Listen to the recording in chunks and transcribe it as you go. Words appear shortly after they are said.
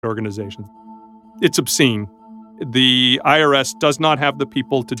organizations. It's obscene. The IRS does not have the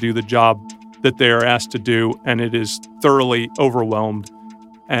people to do the job that they are asked to do, and it is thoroughly overwhelmed,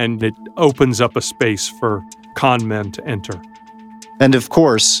 and it opens up a space for con men to enter. And of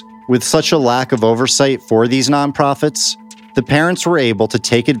course, with such a lack of oversight for these nonprofits, the parents were able to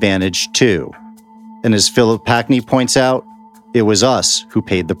take advantage too. And as Philip Packney points out, it was us who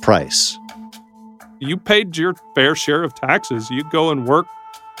paid the price. You paid your fair share of taxes. You go and work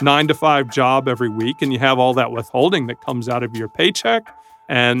 9-to-5 job every week, and you have all that withholding that comes out of your paycheck,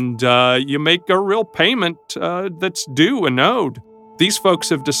 and you make a real payment that's due and owed. These folks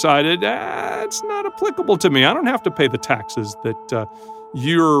have decided, it's not applicable to me. I don't have to pay the taxes that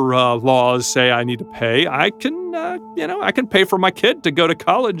your laws say I need to pay. I can pay for my kid to go to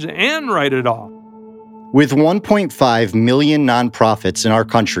college and write it off. With 1.5 million nonprofits in our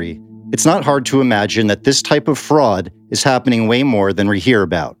country, it's not hard to imagine that this type of fraud is happening way more than we hear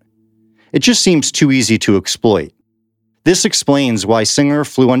about. It just seems too easy to exploit. This explains why Singer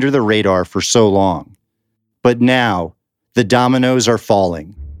flew under the radar for so long. But now, the dominoes are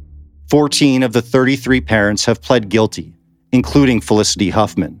falling. 14 of the 33 parents have pled guilty, including Felicity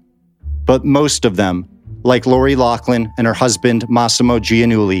Huffman. But most of them, like Lori Loughlin and her husband Massimo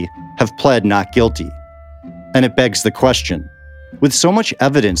Giannulli, have pled not guilty. And it begs the question, with so much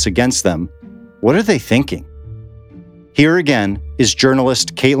evidence against them, what are they thinking? Here again is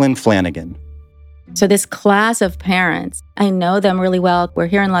journalist Caitlin Flanagan. So this class of parents, I know them really well. We're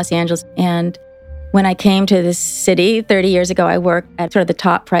here in Los Angeles, and when I came to this city 30 years ago, I worked at sort of the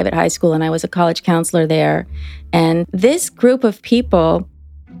top private high school, and I was a college counselor there. And this group of people,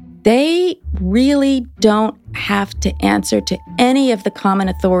 they really don't have to answer to any of the common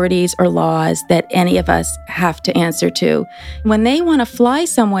authorities or laws that any of us have to answer to. When they want to fly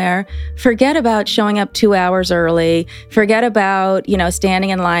somewhere, forget about showing up 2 hours early, forget about, standing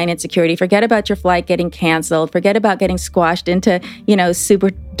in line at security, forget about your flight getting canceled, forget about getting squashed into,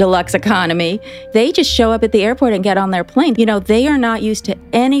 super deluxe economy. They just show up at the airport and get on their plane. They are not used to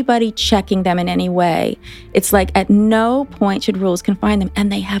anybody checking them in any way. It's like at no point should rules confine them. And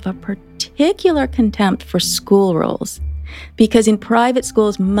they have a particular contempt for school rules, because in private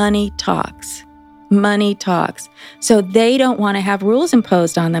schools, money talks. Money talks. So they don't want to have rules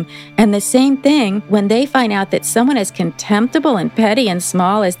imposed on them. And the same thing, when they find out that someone as contemptible and petty and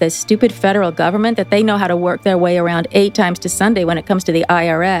small as the stupid federal government, that they know how to work their way around 8 times to Sunday when it comes to the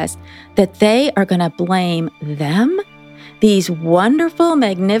IRS, that they are going to blame them. These wonderful,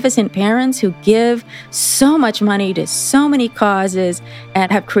 magnificent parents who give so much money to so many causes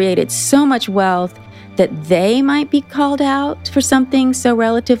and have created so much wealth, that they might be called out for something so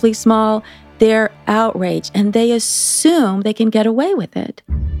relatively small. They're outraged, and they assume they can get away with it.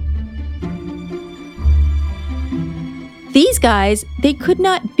 These guys, they could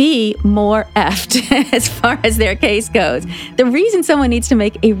not be more effed as far as their case goes. The reason someone needs to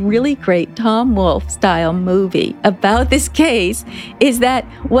make a really great Tom Wolfe-style movie about this case is that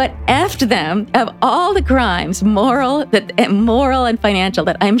what effed them of all the crimes, moral and financial,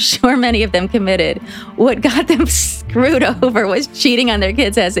 that I'm sure many of them committed, what got them screwed over was cheating on their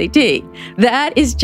kids' SAT. That is